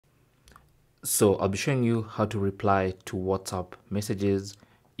So I'll be showing you how to reply to WhatsApp messages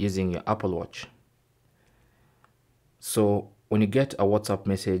using your Apple Watch. So when you get a WhatsApp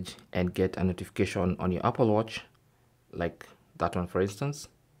message and get a notification on your Apple Watch, like that one for instance,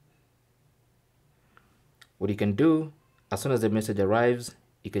 what you can do, as soon as the message arrives,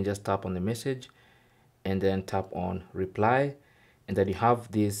 you can just tap on the message and then tap on reply, and then you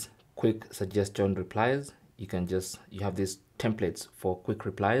have these quick suggestion replies. You have these templates for quick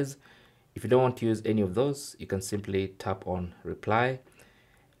replies. If you don't want to use any of those, you can simply tap on reply,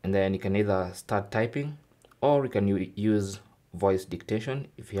 and then you can either start typing or you can use voice dictation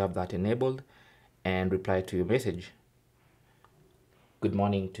if you have that enabled and reply to your message. Good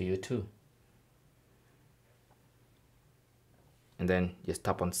morning to you too. And then just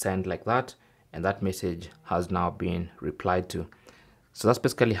tap on send like that, and that message has now been replied to. So that's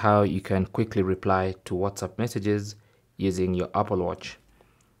basically how you can quickly reply to WhatsApp messages using your Apple Watch.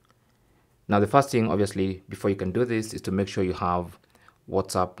 Now the first thing, obviously, before you can do this is to make sure you have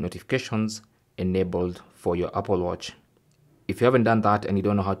WhatsApp notifications enabled for your Apple Watch. If you haven't done that and you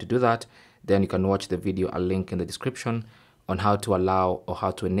don't know how to do that, then you can watch the video I'll link in the description on how to allow or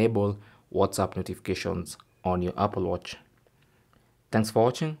how to enable WhatsApp notifications on your Apple Watch. Thanks for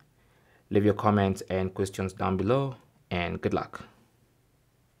watching. Leave your comments and questions down below, and good luck.